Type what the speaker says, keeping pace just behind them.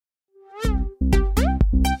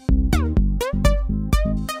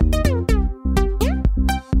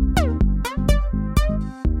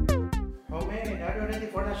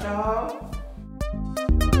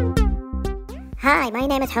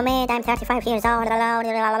name is Hamid. I'm 35 years old.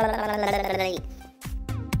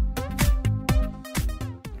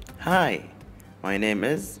 Hi, my name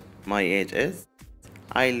is, my age is,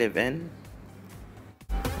 I live in.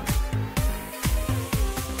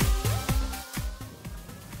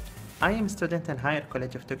 I am a student in Higher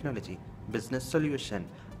College of Technology, Business Solution,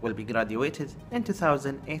 will be graduated in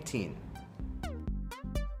 2018.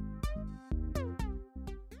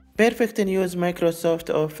 Perfect in use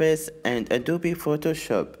Microsoft Office and Adobe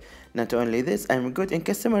Photoshop. Not only this, I'm good in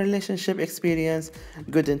customer relationship experience,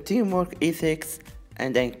 good in teamwork ethics,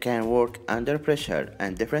 and I can work under pressure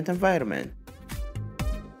and different environment.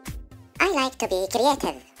 I like to be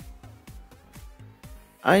creative.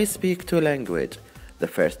 I speak two languages. The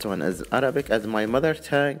first one is Arabic as my mother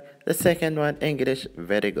tongue, the second one English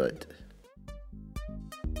very good.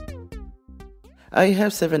 I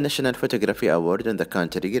have 7 National Photography Awards in the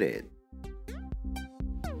country grade.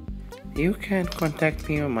 You can contact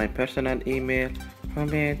me on my personal email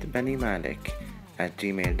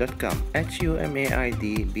humaidbanimalik@gmail.com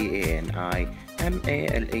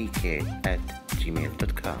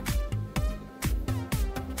humaidbanimalik@gmail.com.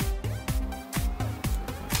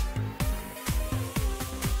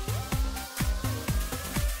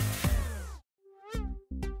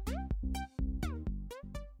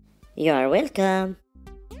 You are welcome.